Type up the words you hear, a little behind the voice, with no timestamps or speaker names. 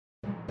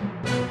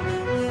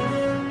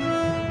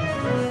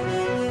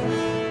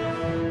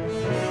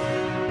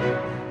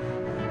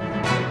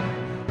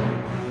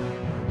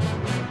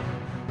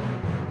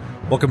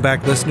Welcome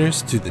back,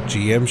 listeners, to the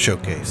GM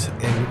Showcase,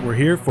 and we're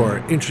here for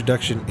our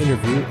introduction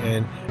interview,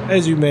 and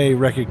as you may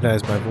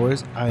recognize my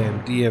voice, I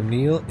am DM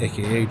Neil,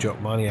 aka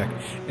Joke Maniac,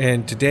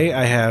 and today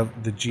I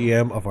have the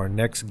GM of our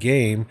next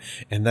game,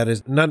 and that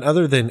is none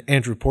other than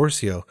Andrew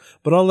Pourciaux,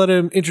 but I'll let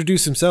him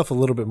introduce himself a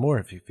little bit more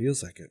if he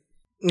feels like it.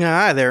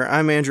 Hi there,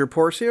 I'm Andrew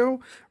Pourciaux,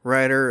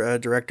 writer,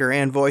 director,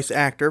 and voice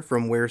actor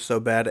from We're So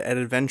Bad at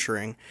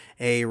Adventuring,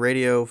 a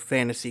radio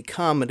fantasy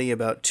comedy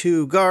about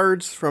two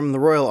guards from the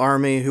Royal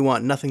Army who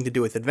want nothing to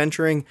do with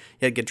adventuring,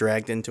 yet get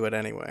dragged into it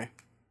anyway.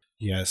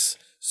 Yes,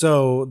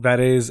 so that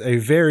is a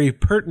very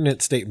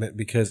pertinent statement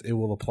because it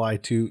will apply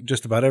to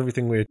just about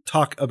everything we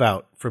talk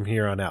about from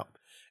here on out.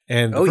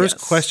 And the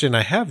first question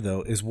I have,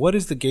 though, is what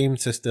is the game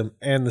system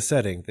and the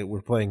setting that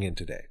we're playing in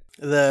today?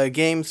 The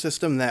game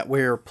system that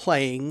we're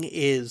playing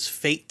is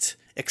Fate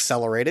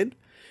Accelerated.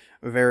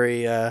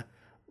 Very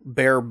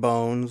bare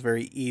bones,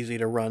 very easy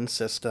to run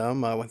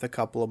system with a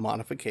couple of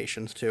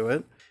modifications to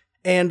it.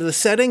 And the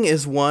setting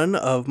is one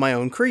of my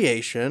own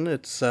creation.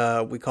 It's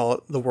we call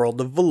it the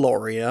world of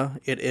Valoria.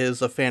 It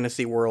is a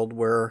fantasy world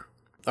where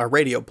a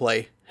radio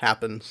play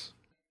happens.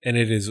 And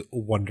it is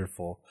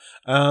wonderful.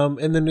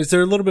 And then is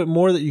there a little bit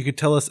more that you could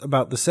tell us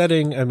about the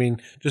setting? I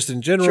mean, just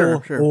in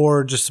general, Sure.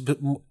 Or just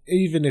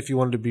even if you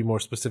wanted to be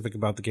more specific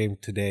about the game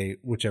today,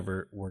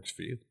 whichever works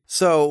for you.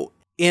 So,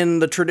 in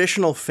the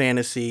traditional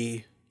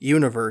fantasy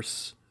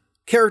universe,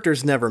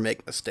 characters never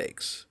make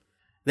mistakes.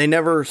 They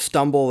never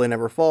stumble, they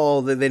never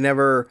fall, they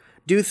never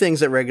do things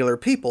that regular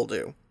people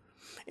do.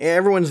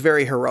 Everyone's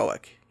very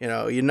heroic.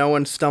 No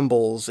one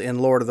stumbles in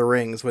Lord of the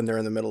Rings when they're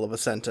in the middle of a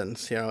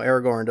sentence.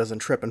 Aragorn doesn't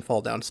trip and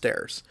fall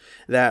downstairs.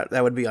 That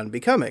would be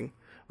unbecoming.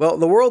 Well,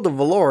 the world of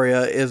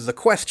Valoria is the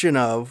question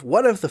of,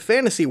 what if the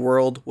fantasy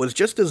world was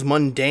just as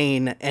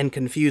mundane and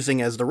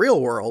confusing as the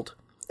real world,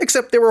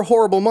 except there were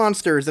horrible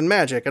monsters and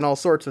magic and all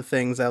sorts of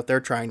things out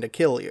there trying to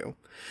kill you.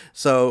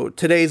 So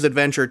today's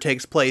adventure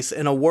takes place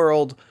in a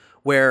world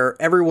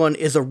where everyone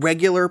is a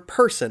regular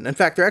person. In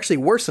fact, they're actually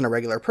worse than a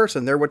regular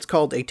person. They're what's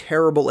called a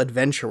terrible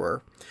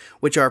adventurer,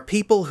 which are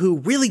people who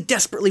really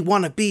desperately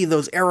want to be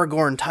those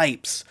Aragorn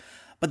types,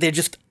 but they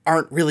just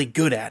aren't really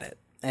good at it.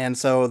 And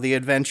so the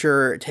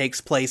adventure takes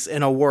place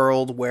in a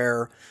world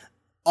where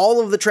all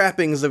of the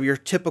trappings of your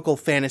typical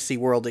fantasy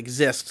world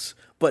exists,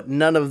 but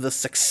none of the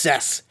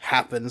success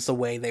happens the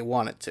way they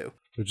want it to.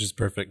 Which is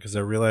perfect, because I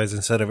realize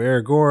instead of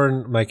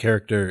Aragorn, my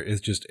character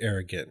is just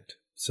arrogant.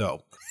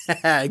 So...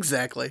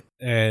 Exactly.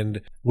 And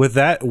with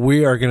that,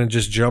 we are going to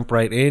just jump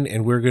right in,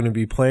 and we're going to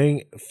be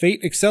playing Fate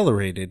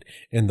Accelerated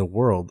in the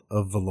world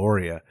of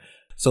Valoria.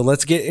 So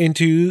let's get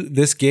into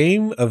this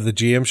game of the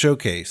GM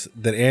Showcase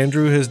that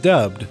Andrew has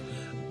dubbed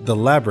the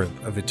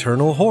Labyrinth of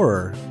Eternal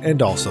Horror and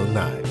also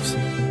Knives.